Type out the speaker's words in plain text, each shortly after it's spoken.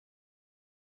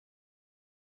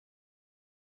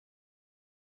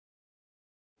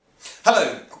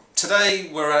Hello, today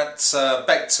we're at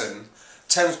Beckton,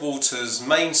 Thames Water's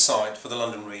main site for the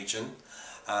London region,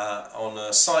 on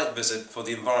a site visit for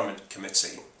the Environment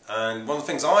Committee. And one of the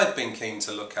things I've been keen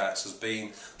to look at has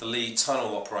been the Lee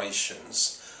Tunnel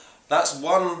operations. That's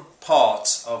one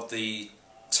part of the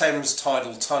Thames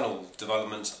Tidal Tunnel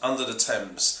development under the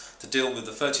Thames to deal with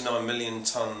the 39 million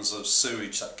tonnes of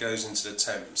sewage that goes into the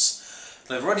Thames.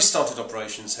 They've already started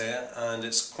operations here, and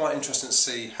it's quite interesting to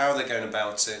see how they're going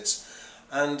about it,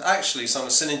 and actually some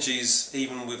synergies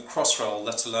even with Crossrail,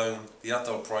 let alone the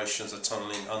other operations of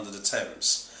tunnelling under the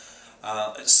Thames.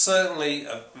 It's certainly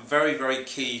very, very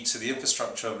key to the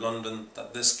infrastructure of London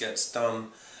that this gets done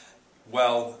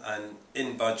well and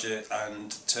in budget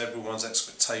and to everyone's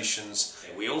expectations.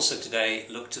 We also today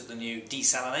looked at the new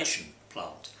desalination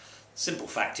plant. Simple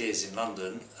fact is, in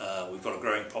London we've got a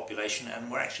growing population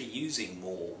and we're actually using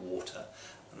more water,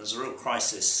 and there's a real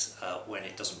crisis when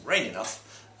it doesn't rain enough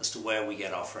as to where we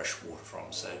get our fresh water from.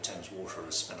 So Thames Water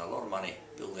has spent a lot of money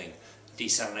building a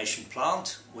desalination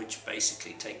plant which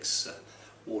basically takes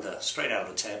water straight out of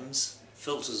the Thames,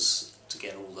 filters to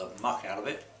get all the muck out of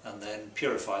it, and then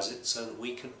purifies it so that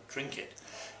we can drink it.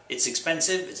 It's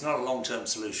expensive, it's not a long-term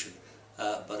solution,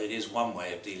 but it is one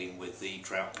way of dealing with the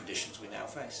drought conditions we now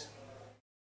face.